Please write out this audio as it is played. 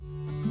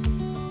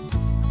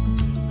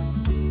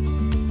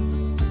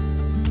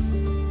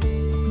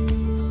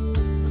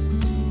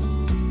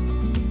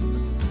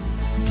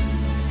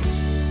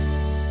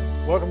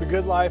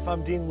Good Life.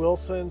 I'm Dean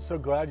Wilson. So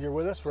glad you're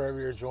with us wherever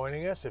you're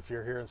joining us. If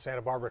you're here in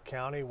Santa Barbara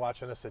County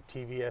watching us at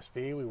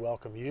TVSB, we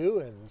welcome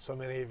you. And so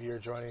many of you are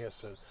joining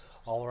us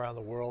all around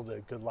the world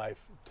at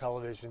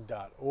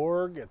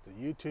goodlifetelevision.org, at the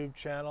YouTube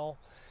channel,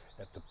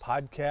 at the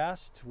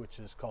podcast, which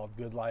is called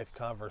Good Life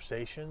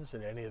Conversations,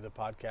 at any of the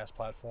podcast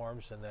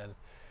platforms. And then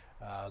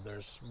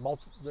there's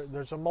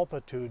a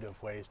multitude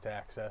of ways to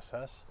access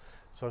us,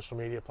 social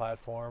media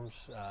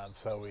platforms.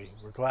 So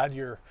we're glad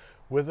you're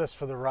with us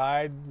for the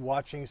ride,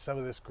 watching some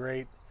of these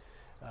great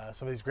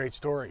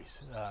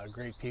stories,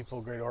 great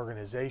people, great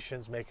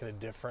organizations making a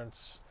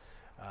difference,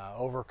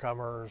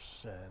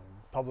 overcomers and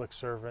public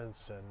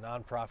servants and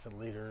nonprofit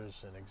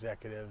leaders and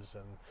executives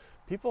and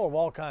people of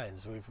all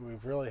kinds.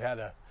 We've really had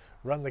to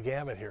run the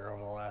gamut here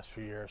over the last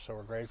few years, so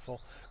we're grateful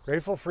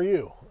for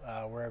you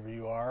wherever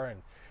you are.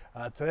 And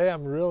today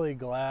I'm really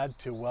glad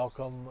to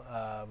welcome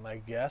my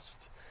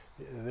guest.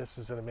 This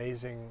is an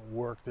amazing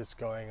work that's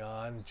going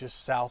on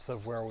just south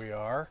of where we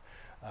are.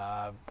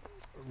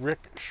 Rick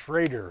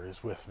Schroeder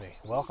is with me.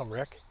 Welcome,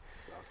 Rick.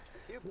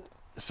 Thank you.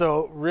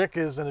 So Rick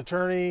is an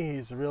attorney.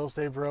 He's a real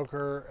estate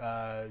broker.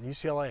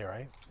 UCLA,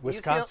 right?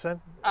 Wisconsin?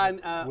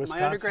 Wisconsin?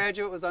 My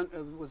undergraduate was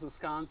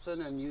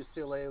Wisconsin, and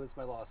UCLA was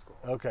my law school.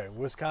 Okay,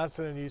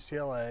 Wisconsin and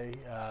UCLA,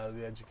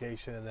 the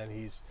education, and then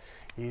he's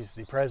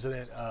the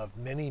president of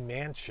Many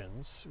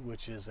Mansions,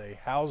 which is a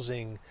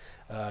housing,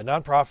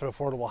 nonprofit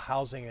affordable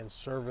housing and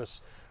service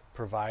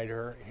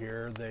provider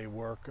here. They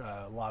work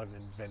a lot in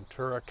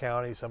Ventura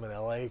County, some in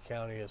LA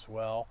County as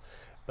well.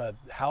 But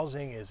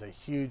housing is a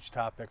huge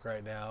topic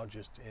right now,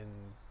 just in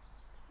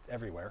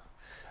everywhere.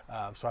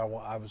 So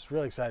I was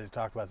really excited to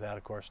talk about that.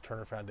 Of course,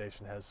 Turner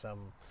Foundation has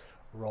some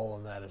role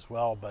in that as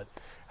well. But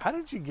how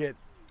did you get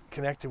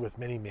connected with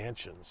Many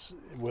Mansions?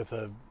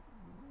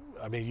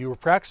 You were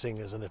practicing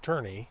as an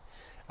attorney,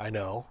 I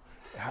know.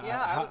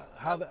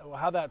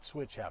 How that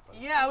switch happened?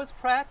 Yeah, I was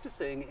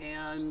practicing,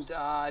 and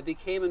I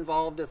became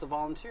involved as a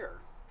volunteer.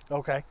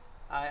 Okay.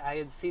 I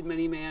had seen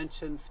Many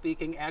Mansions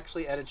speaking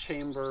actually at a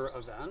chamber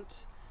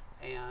event,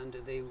 and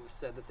they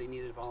said that they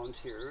needed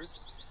volunteers.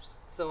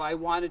 So I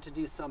wanted to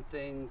do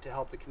something to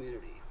help the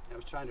community. I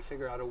was trying to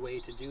figure out a way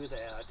to do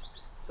that.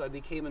 So I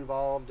became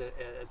involved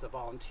as a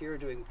volunteer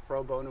doing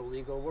pro bono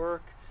legal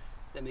work,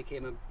 then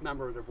became a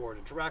member of their board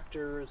of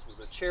directors, was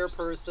a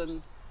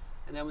chairperson,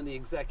 and then when the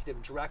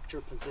executive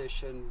director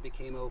position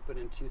became open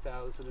in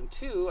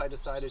 2002, I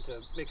decided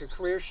to make a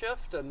career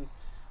shift and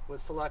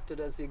was selected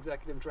as the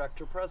executive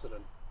director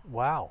president.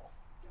 Wow.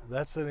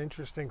 That's an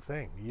interesting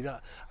thing. I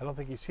don't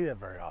think you see that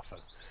very often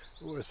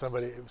with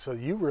somebody. So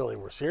you really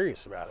were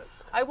serious about it.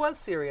 I was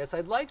serious. I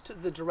liked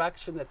the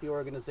direction that the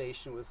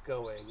organization was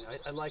going.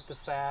 I liked the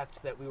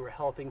fact that we were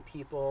helping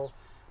people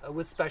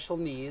with special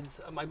needs.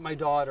 My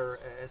daughter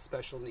has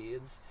special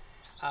needs.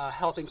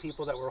 Helping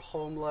people that were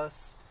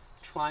homeless,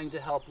 trying to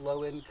help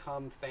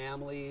low-income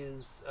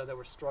families that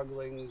were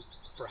struggling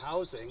for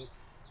housing.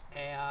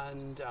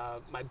 And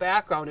my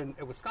background in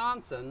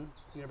Wisconsin,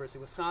 University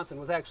of Wisconsin,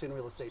 was actually in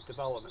real estate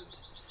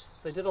development.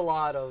 So I did a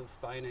lot of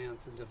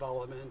finance and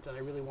development, and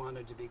I really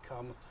wanted to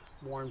become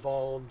more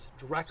involved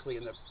directly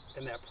in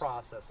that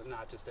process and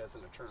not just as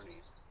an attorney.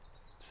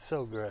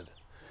 So good.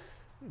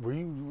 Were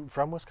you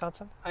from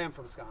Wisconsin? I am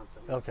from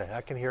Wisconsin. Yes. Okay,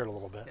 I can hear it a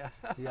little bit.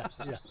 Yeah,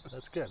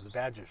 that's good. The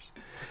Badgers.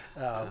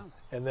 Yeah.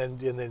 And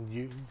then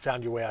you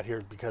found your way out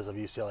here because of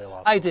UCLA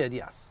Law School. I did,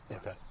 yes. Yeah.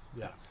 Okay,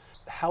 yeah.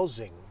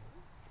 Housing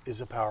is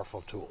a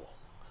powerful tool,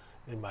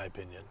 in my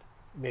opinion.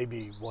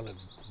 Maybe one of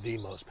the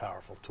most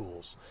powerful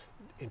tools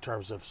in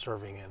terms of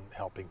serving and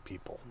helping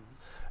people.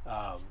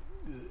 Mm-hmm.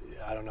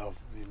 I don't know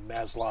if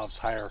Maslow's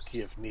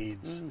hierarchy of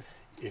needs,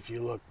 if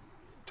you look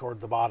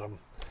toward the bottom,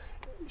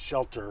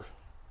 shelter,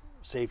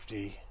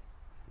 safety,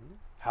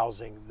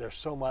 housing, there's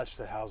so much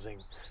that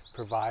housing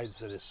provides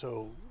that is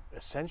so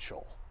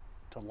essential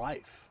to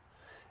life.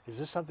 Is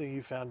this something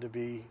you found to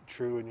be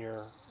true in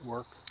your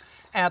work?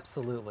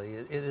 Absolutely.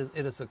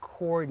 It is a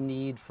core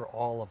need for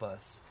all of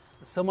us.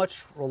 So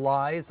much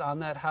relies on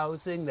that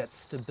housing, that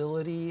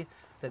stability,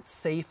 that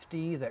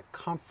safety, that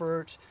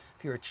comfort.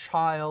 If you're a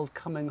child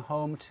coming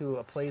home to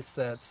a place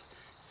that's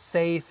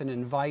safe and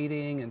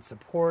inviting and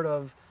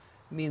supportive,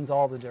 means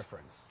all the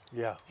difference.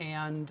 Yeah.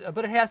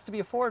 But it has to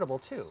be affordable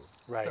too.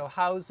 Right. So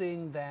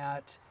housing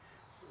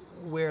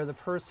where the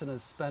person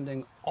is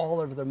spending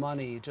all of their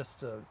money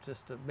just to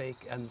make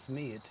ends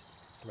meet.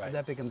 Right.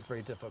 That becomes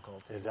very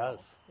difficult. It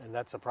does, and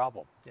that's a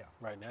problem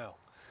right now.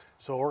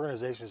 So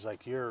organizations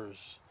like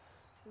yours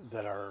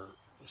that are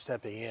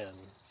stepping in,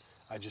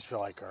 I just feel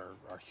like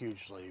are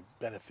hugely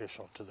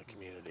beneficial to the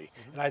community.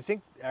 Mm-hmm. And I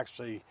think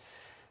actually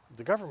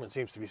the government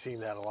seems to be seeing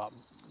that a lot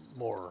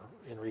more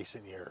in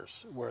recent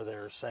years, where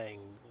they're saying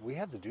we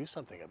have to do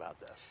something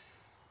about this.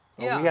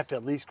 Or we have to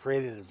at least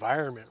create an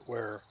environment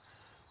where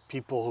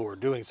people who are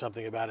doing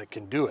something about it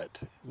can do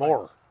it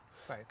more,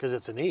 because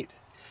it's a need.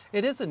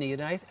 It is a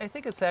need, and I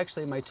think it's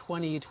actually my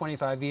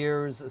 25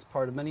 years as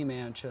part of Many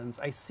Mansions,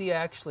 I see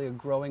actually a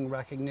growing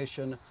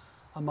recognition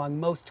among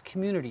most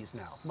communities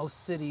now,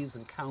 most cities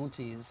and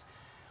counties,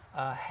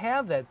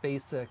 have that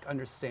basic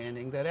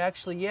understanding that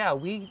actually, yeah,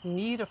 we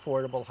need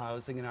affordable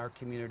housing in our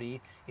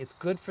community. It's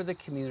good for the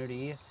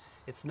community.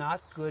 It's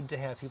not good to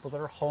have people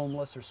that are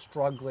homeless or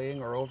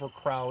struggling or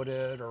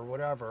overcrowded or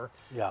whatever.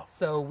 Yeah.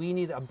 So we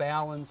need a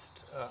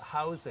balanced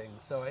housing.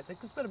 So I think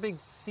there's been a big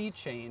sea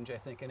change, I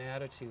think, in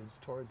attitudes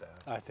toward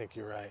that. I think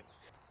you're right.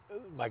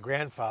 My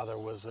grandfather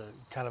was a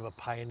kind of a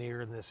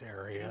pioneer in this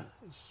area,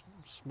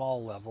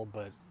 small level,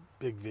 but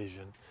big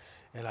vision.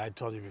 And I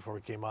told you before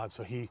we came on,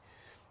 so he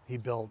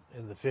built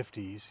in the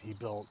 50s, he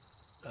built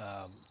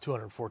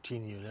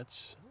 214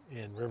 units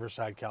in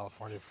Riverside,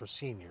 California for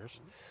seniors.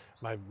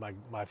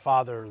 My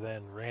father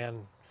then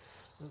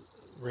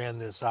ran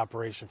this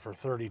operation for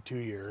 32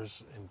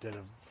 years and did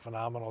a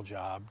phenomenal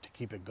job to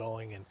keep it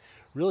going and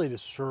really to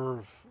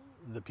serve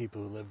the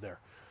people who live there.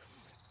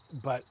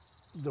 But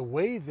the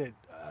way that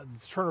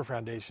the Turner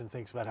Foundation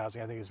thinks about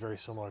housing, I think is very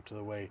similar to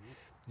the way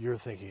you're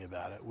thinking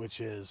about it,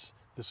 which is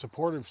the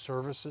supportive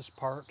services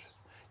part.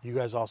 You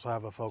guys also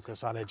have a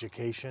focus on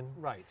education.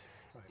 Right.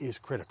 Is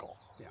critical.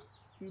 Yeah.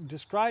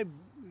 Describe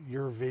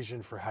your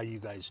vision for how you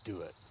guys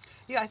do it.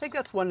 Yeah, I think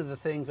that's one of the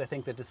things I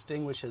think that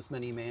distinguishes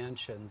many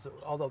mansions.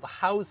 Although the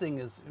housing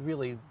is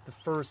really the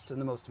first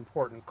and the most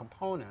important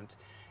component,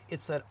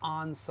 it's that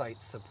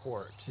on-site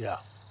support. Yeah.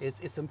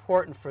 It's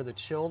important for the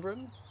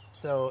children.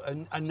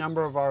 So a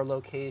number of our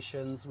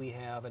locations, we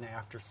have an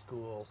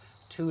after-school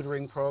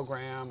tutoring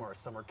program or a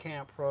summer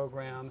camp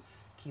program,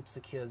 keeps the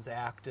kids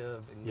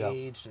active,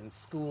 engaged in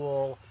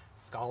school,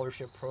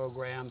 scholarship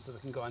programs so they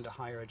can go on to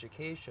higher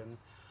education.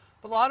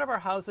 But a lot of our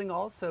housing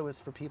also is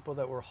for people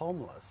that were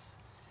homeless.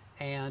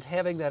 And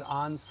having that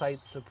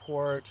on-site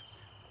support,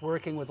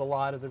 working with a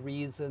lot of the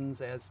reasons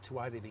as to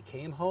why they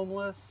became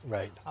homeless.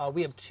 Right.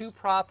 We have 2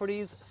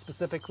 properties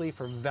specifically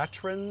for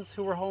veterans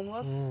who were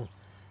homeless.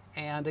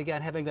 And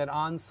again, having that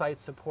on-site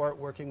support,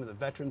 working with the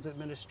Veterans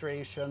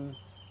Administration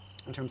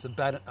in terms of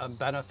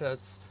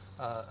benefits,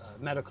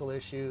 medical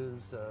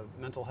issues,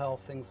 mental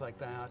health, things like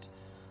that,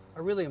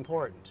 are really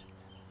important.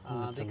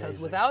 Because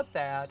amazing. without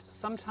that,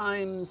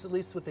 sometimes, at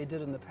least what they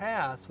did in the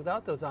past,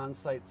 without those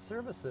on-site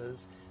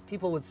services,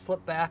 people would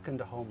slip back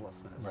into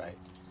homelessness. Right.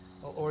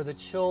 Or the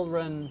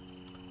children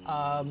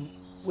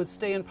would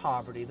stay in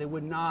poverty. They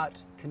would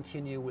not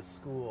continue with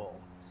school.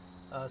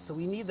 So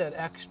we need that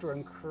extra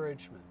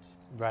encouragement.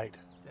 Right.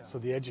 Yeah. So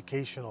the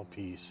educational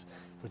piece,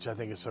 which I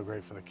think is so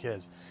great for the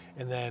kids.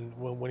 And then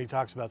when he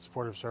talks about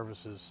supportive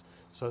services,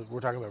 so we're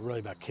talking about really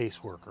about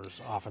caseworkers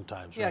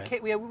oftentimes, Yeah,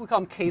 right? we call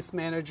them case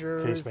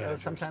managers. Case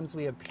managers. Sometimes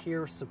we have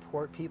peer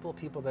support people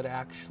that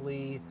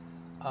actually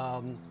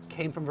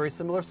came from very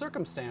similar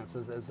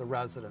circumstances as the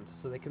resident,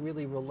 so they can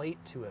really relate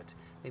to it,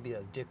 maybe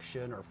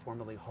addiction or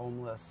formerly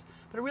homeless.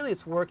 But really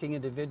it's working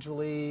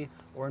individually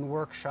or in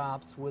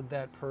workshops with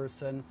that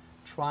person,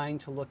 trying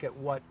to look at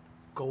what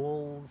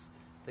goals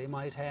they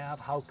might have,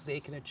 how they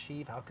can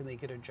achieve, how can they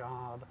get a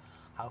job,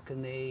 how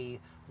can they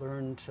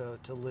learn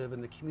to live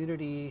in the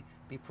community,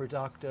 be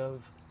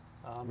productive,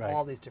 Right.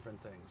 all these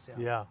different things.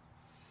 Yeah.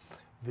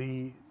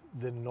 The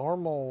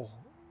normal,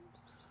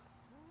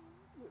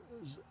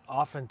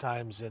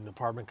 oftentimes in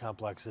apartment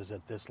complexes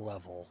at this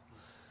level,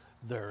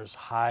 there's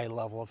high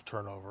level of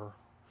turnover,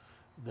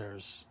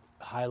 there's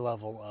high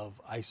level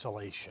of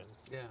isolation.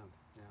 Yeah.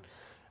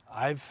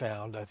 I've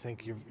found, I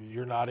think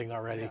you're nodding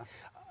already,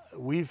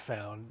 we've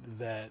found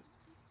that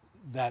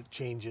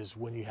changes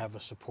when you have a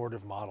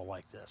supportive model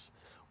like this,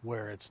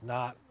 where it's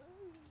not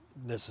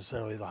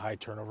necessarily the high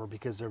turnover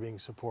because they're being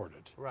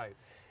supported. Right.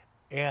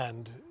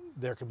 And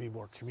there can be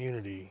more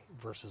community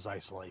versus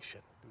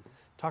isolation.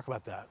 Talk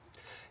about that.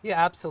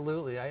 Yeah,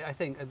 absolutely. I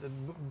think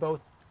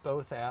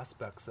both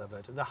aspects of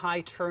it. The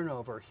high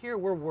turnover, here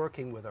we're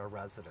working with our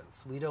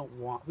residents. We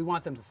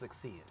want them to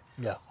succeed.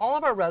 Yeah. All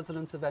of our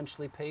residents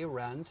eventually pay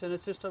rent, and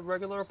it's just a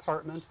regular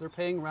apartment. They're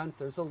paying rent,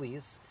 there's a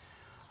lease.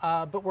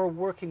 But we're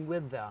working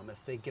with them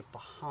if they get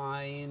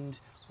behind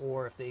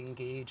or if they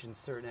engage in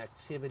certain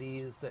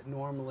activities that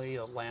normally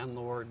a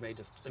landlord may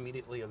just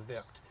immediately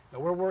evict. Now,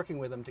 we're working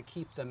with them to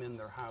keep them in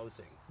their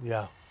housing.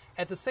 Yeah.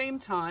 At the same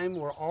time,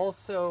 we're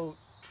also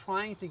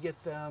trying to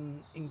get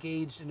them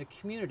engaged in a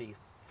community.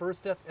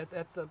 First at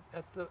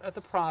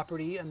the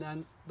property, and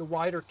then the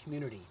wider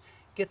community.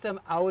 Get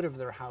them out of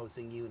their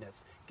housing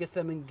units. Get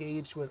them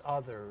engaged with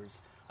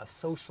others.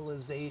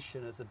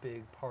 Socialization is a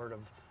big part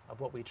of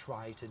what we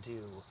try to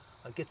do.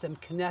 Get them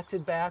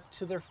connected back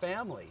to their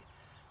family.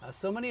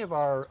 So many of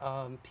our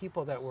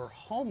people that were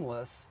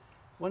homeless,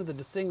 one of the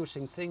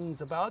distinguishing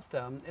things about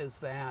them is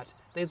that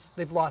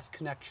they've lost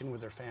connection with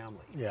their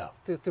family. Yeah.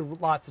 Through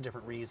lots of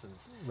different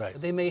reasons. Right.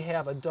 They may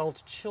have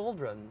adult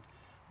children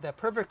that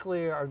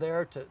perfectly are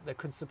there that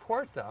could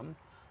support them,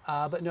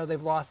 but no,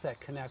 they've lost that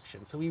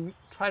connection. So we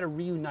try to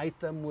reunite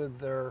them with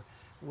their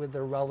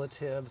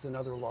relatives and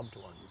other loved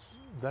ones.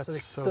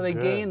 That's so they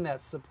good. gain that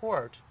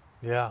support.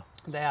 Yeah.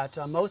 That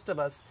most of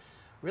us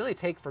really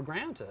take for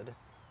granted,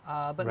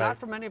 but Right. not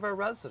for many of our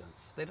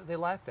residents. They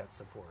lack that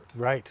support.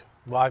 Right.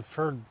 Well, I've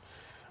heard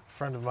a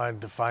friend of mine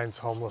defines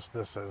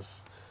homelessness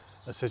as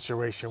a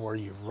situation where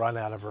you've run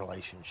out of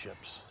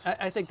relationships.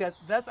 I think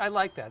that's I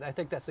like that. I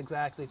think that's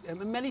exactly. I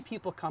mean, many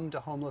people come to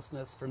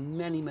homelessness for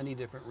many, many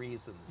different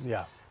reasons.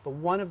 Yeah. But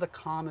one of the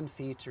common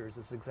features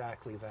is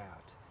exactly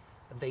that.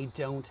 They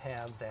don't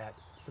have that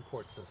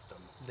support system.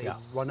 They've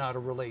run out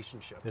of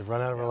relationships. They've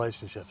run out of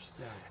relationships.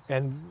 Yeah.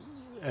 And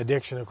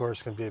addiction, of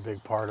course, can be a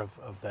big part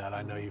of that.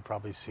 I know you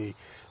probably see.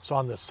 So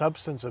on the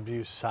substance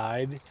abuse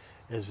side,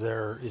 is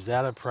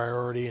that a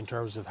priority in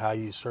terms of how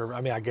you serve?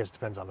 I mean, I guess it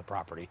depends on the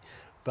property,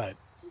 but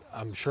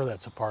I'm sure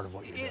that's a part of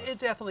what you're doing. It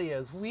definitely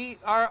is.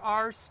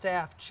 Our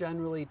staff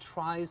generally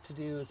tries to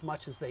do as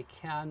much as they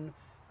can.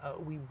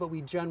 But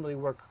we generally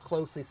work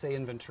closely, say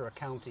in Ventura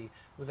County,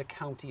 with the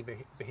county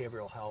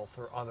behavioral health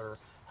or other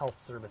health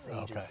service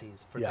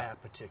agencies for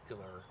that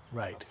particular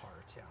part.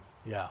 Yeah.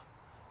 Yeah.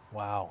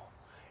 Wow.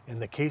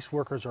 And the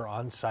caseworkers are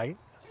on site?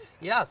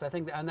 Yes, I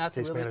think, and that's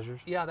Case really, managers?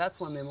 yeah, that's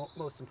one of the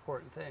most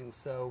important things.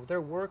 So they're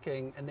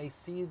working and they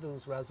see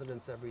those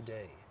residents every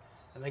day,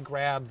 and they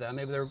grab them.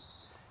 Maybe they're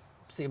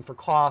see them for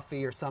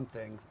coffee or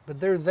something, but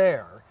they're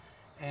there,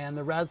 and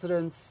the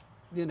residents,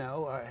 you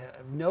know,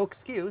 have no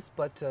excuse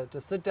but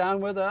to sit down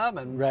with them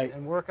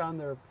and work on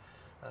their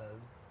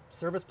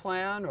service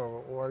plan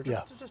or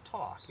just to just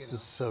talk. You know,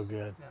 this is so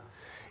good.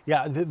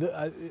 Yeah.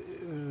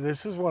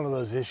 This is one of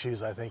those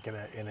issues, I think,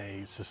 in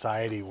a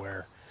society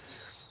where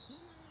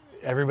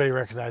everybody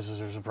recognizes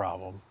there's a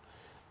problem,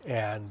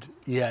 and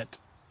yet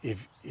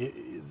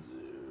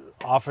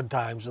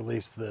oftentimes, at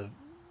least the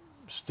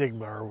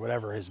stigma or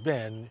whatever has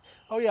been,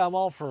 oh yeah, I'm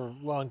all for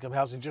low-income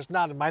housing, just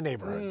not in my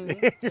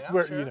neighborhood.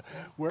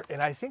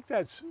 And I think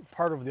that's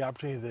part of the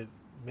opportunity that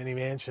Mini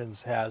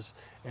Mansions has,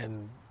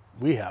 and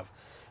we have,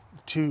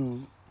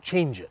 to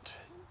change it,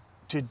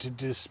 to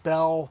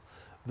dispel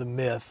the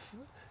myth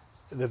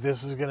that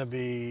this is going to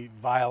be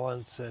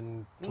violence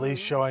and police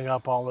showing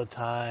up all the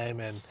time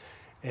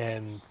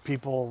and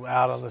people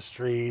out on the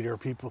street, or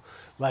people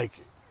like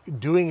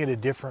doing it a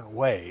different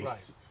way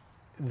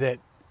that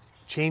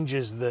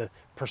changes the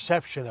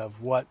perception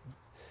of what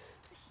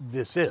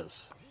this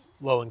is,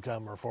 low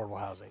income or affordable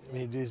housing. I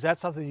mean, is that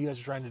something you guys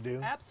are trying to do?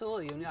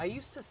 Absolutely. I mean, I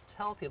used to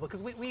tell people,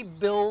 because we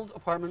build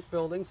apartment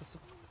buildings,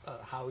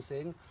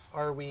 housing,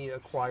 or we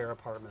acquire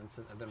apartments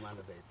and then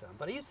renovate them.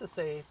 But I used to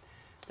say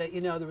that, you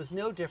know, there was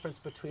no difference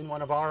between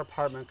one of our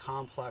apartment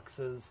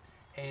complexes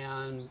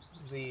and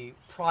the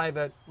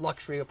private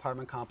luxury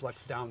apartment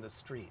complex down the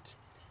street.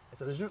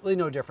 So there's really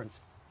no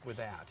difference with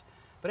that.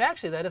 But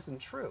actually, that isn't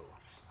true.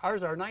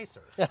 Ours are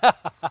nicer.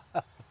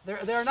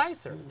 They're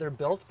nicer. They're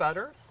built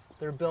better.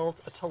 They're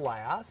built to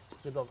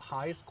last. They're built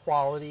highest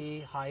quality,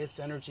 highest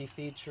energy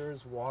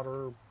features,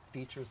 water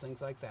features, things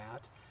like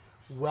that.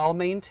 Well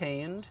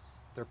maintained.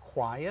 They're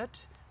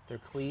quiet. They're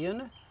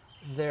clean.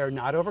 They're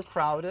not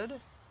overcrowded.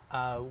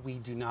 We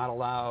do not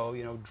allow,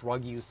 you know,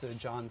 drug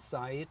usage on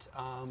site.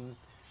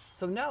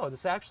 So no,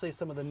 this is actually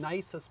some of the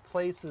nicest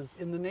places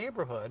in the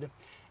neighborhood.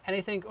 And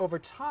I think over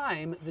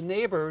time, the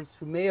neighbors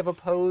who may have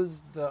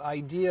opposed the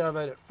idea of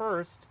it at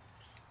first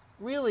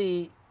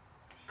really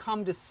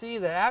come to see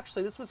that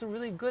actually this was a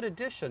really good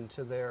addition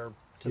to their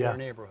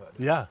neighborhood.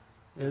 Yeah,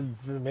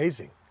 it's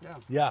amazing.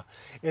 Yeah.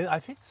 And I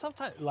think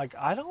sometimes, like,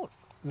 I don't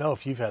know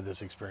if you've had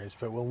this experience,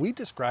 but when we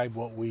describe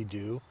what we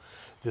do,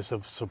 this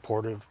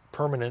supportive,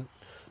 permanent,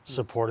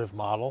 supportive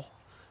model,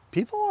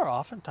 people are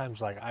oftentimes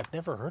like, I've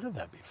never heard of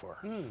that before.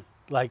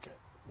 Like,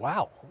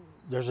 wow,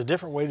 there's a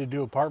different way to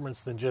do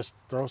apartments than just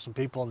throw some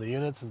people in the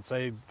units and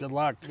say, good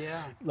luck.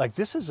 Yeah. Like,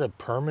 this is a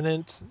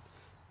permanent,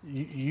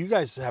 you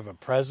guys have a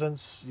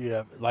presence. You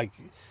have, like,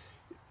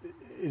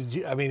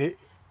 I mean,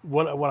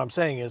 what I'm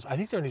saying is, I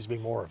think there needs to be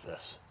more of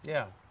this.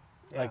 Yeah.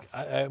 Like,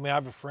 I mean, I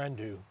have a friend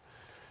who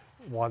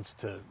wants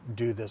to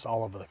do this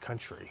all over the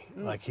country.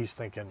 Like, he's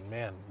thinking,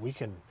 man, you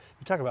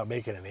talk about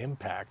making an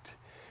impact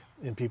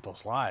in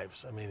people's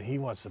lives. I mean, he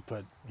wants to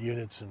put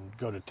units and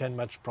go to 10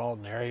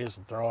 metropolitan areas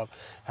and throw up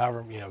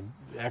however, you know,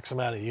 X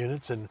amount of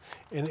units, and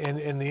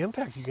the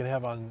impact you can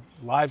have on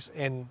lives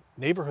and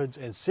neighborhoods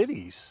and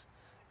cities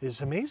is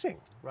amazing.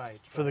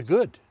 For the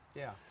good.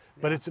 Yeah.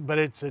 But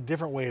it's a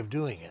different way of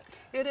doing it.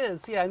 It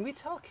is, yeah. And we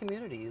tell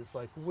communities,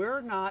 like,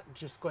 we're not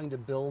just going to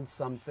build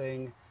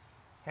something,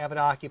 have it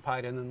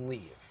occupied, and then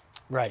leave.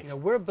 Right. You know,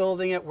 we're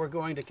building it, we're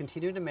going to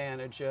continue to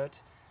manage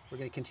it, we're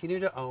going to continue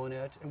to own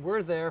it, and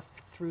we're there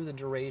through the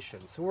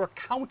duration. So we're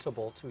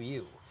accountable to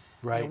you.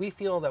 Right. You know, we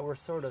feel that we're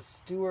sort of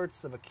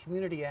stewards of a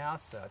community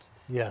asset.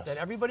 Yes. That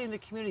everybody in the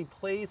community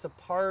plays a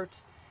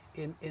part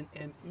in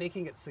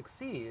making it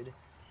succeed,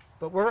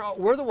 but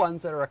we're the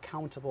ones that are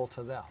accountable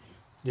to them.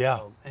 Yeah.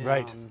 So, and,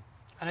 right. And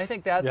I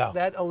think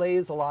that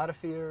allays a lot of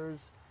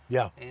fears.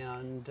 Yeah.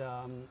 And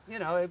you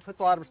know, it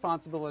puts a lot of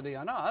responsibility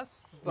on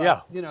us. But,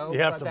 Yeah. You know, you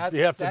have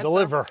to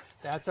deliver.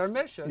 That's our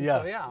mission. Yeah.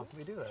 So yeah,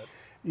 we do it.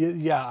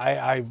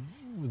 Yeah.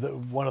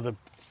 One of the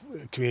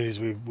communities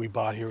we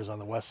bought here was on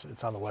the west.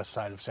 It's on the west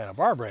side of Santa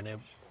Barbara,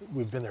 and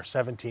we've been there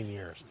 17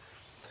 years.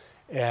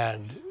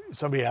 And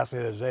somebody asked me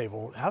the other day,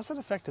 well, how's it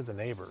affected the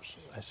neighbors?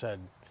 I said,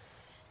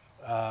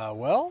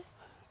 well,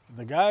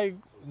 the guy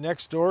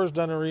next door has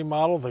done a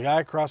remodel. The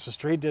guy across the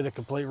street did a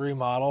complete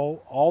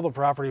remodel. All the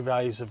property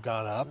values have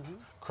gone up.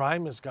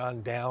 Crime has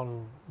gone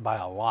down by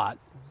a lot.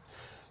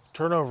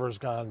 Turnover has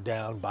gone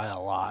down by a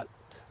lot.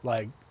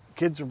 Like,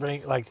 kids are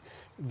bringing, like,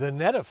 the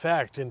net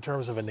effect in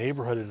terms of a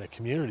neighborhood and a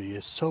community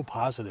is so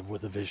positive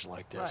with a vision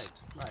like this.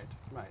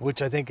 Right.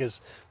 Which I think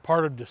is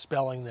part of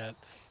dispelling that,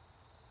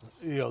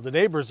 you know, the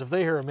neighbors, if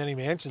they hear a many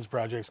mansions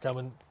project's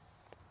coming,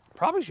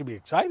 probably should be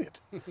excited,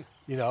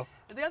 you know.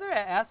 The other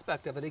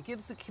aspect of it, it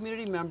gives the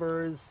community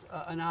members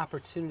an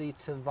opportunity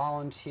to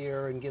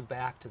volunteer and give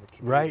back to the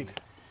community.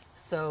 Right.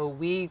 So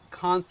we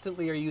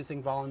constantly are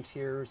using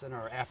volunteers in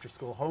our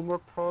after-school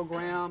homework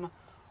program,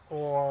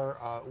 or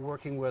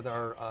working with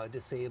our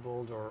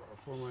disabled or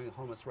formerly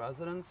homeless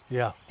residents.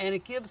 Yeah. And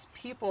it gives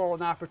people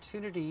an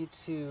opportunity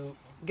to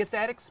get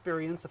that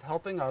experience of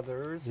helping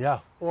others, Yeah.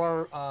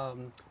 or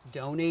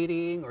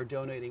donating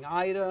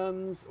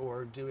items,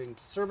 or doing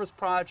service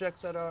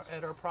projects at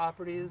our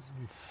properties.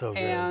 It's so good.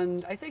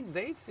 And I think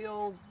they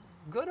feel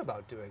good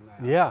about doing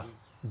that. Yeah.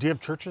 Do you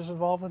have churches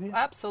involved with you?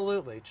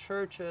 Absolutely.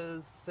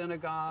 Churches,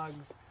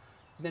 synagogues,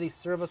 many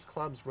service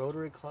clubs,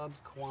 Rotary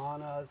clubs,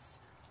 Kiwanis,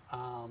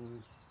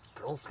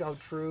 Girl Scout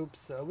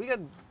troops. We got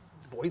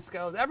Boy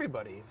Scouts,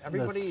 everybody.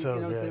 Everybody, so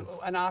you know, it's good.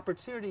 an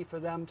opportunity for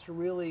them to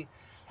really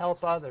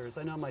help others.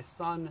 I know my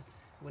son,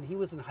 when he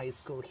was in high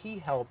school, he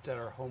helped at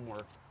our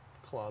homework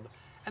club,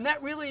 and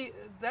that really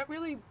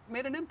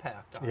made an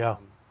impact on Yeah.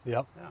 him.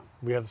 Yep. Yeah.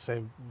 We have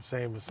the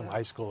same with some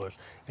high schoolers.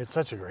 It's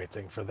such a great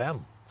thing for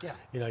them. Yeah.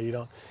 You know, you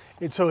don't.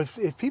 And so if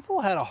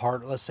people had a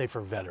heart, let's say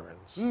for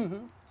veterans,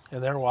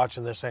 and they're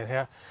watching, they're saying,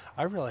 "Hey,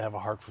 I really have a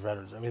heart for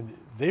veterans." I mean,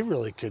 they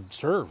really could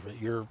serve at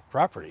your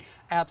property.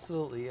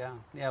 Absolutely, yeah.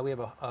 Yeah, we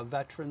have a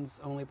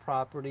veterans-only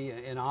property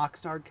in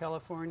Oxnard,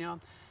 California,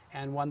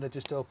 and one that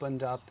just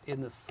opened up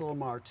in the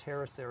Sylmar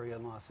Terrace area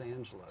in Los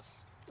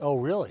Angeles. Oh,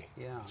 really?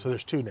 Yeah. So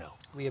there's two now.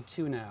 We have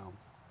two now,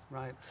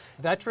 right?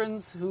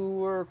 Veterans who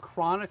were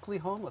chronically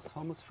homeless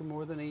for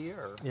more than a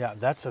year. Yeah,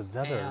 that's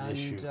another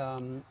issue.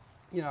 And,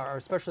 you know, or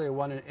especially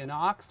one in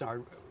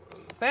Oxnard,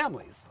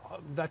 families,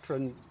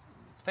 veteran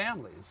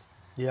families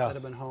Yeah. that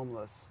have been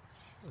homeless.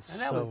 And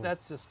So-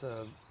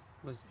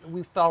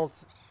 we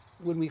felt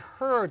when we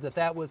heard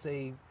that was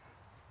a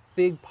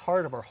big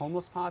part of our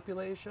homeless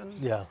population.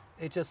 Yeah.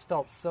 It just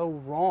felt so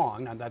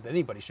wrong. Not that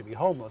anybody should be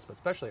homeless, but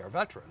especially our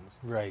veterans.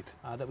 Right.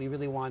 That we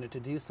really wanted to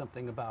do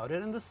something about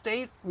it. And the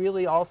state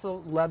really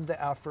also led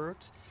the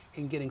effort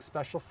in getting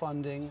special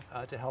funding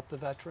to help the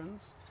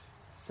veterans.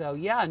 So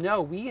yeah,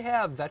 no, we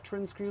have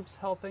veterans groups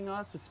helping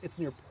us. It's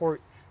near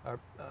Point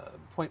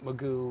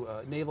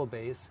Mugu Naval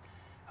Base.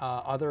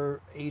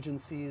 Other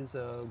agencies,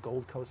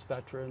 Gold Coast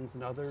Veterans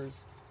and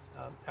others,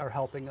 are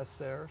helping us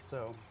there.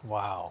 So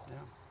Wow.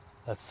 yeah.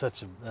 That's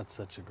such a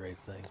great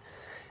thing.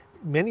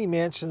 Many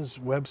Mansions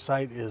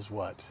website is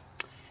what?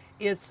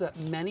 It's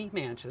Many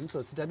Mansions, so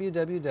it's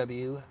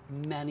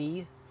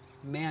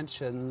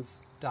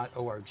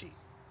www.manymansions.org.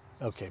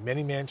 Okay,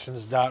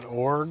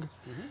 manymansions.org.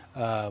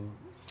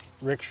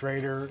 Rick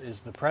Schroeder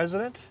is the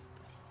president.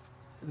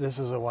 This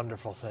is a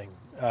wonderful thing.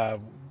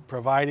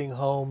 Providing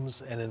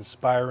homes and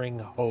inspiring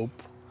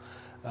hope.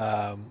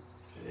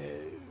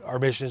 Our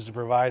mission is to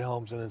provide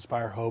homes and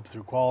inspire hope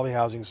through quality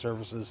housing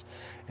services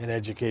and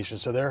education.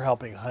 So they're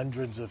helping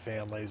hundreds of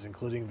families,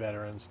 including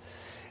veterans,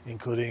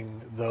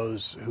 including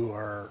those who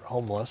are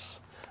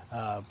homeless,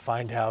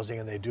 find housing,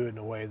 and they do it in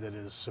a way that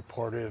is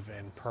supportive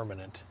and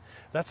permanent.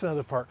 That's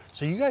another part.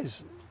 So you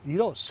guys, you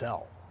don't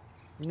sell.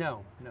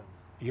 No.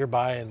 You're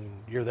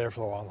buying, you're there for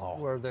the long haul.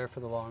 We're there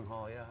for the long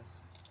haul, yes.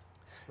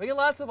 We get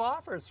lots of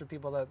offers for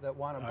people that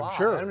want to buy.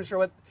 sure. I'm not sure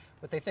what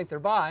they think they're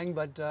buying,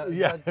 but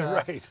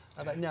right.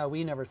 But no,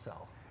 we never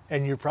sell.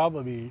 And you're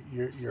probably,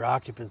 your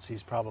occupancy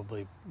is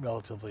probably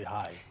relatively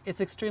high. It's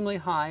extremely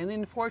high, and the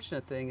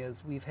unfortunate thing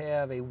is we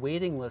have a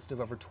waiting list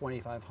of over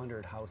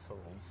 2,500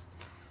 households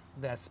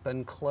that's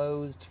been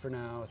closed for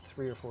now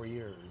 3 or 4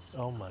 years.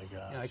 Oh my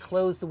gosh. You know, I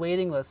closed the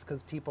waiting list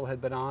because people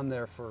had been on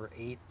there for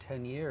 8,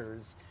 10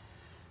 years.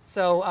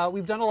 So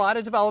we've done a lot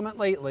of development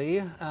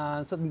lately.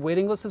 So the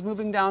waiting list is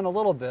moving down a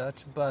little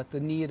bit, but the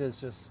need is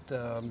just,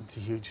 It's a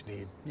huge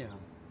need. yeah.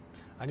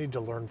 I need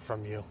to learn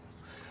from you.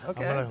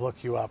 Okay. I'm going to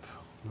look you up.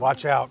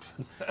 Watch out.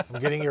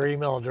 I'm getting your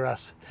email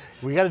address.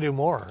 We got to do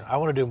more. I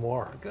want to do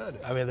more. Good.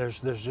 I mean,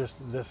 there's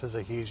just, this is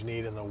a huge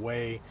need, and the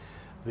way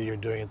that you're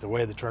doing it, the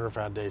way the Turner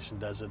Foundation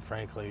does it,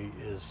 frankly,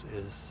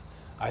 is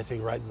I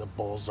think right in the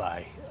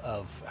bullseye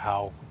of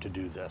how to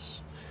do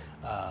this.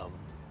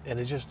 And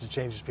it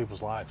changes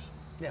people's lives.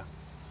 Yeah.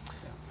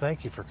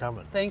 Thank you for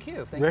coming. Thank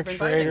you. Thank Rick you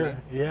for inviting Schroeder,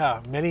 me.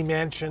 yeah,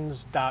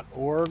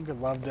 manymansions.org. I'd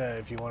love to,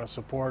 if you want to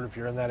support, if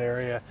you're in that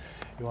area,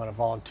 you want to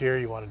volunteer,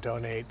 you want to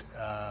donate,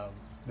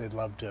 they'd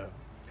love to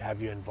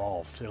have you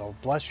involved. It'll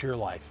bless your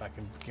life, I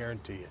can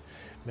guarantee you.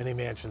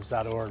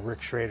 Manymansions.org.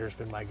 Rick Schroeder's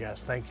been my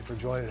guest. Thank you for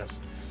joining us.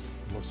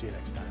 We'll see you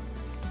next time.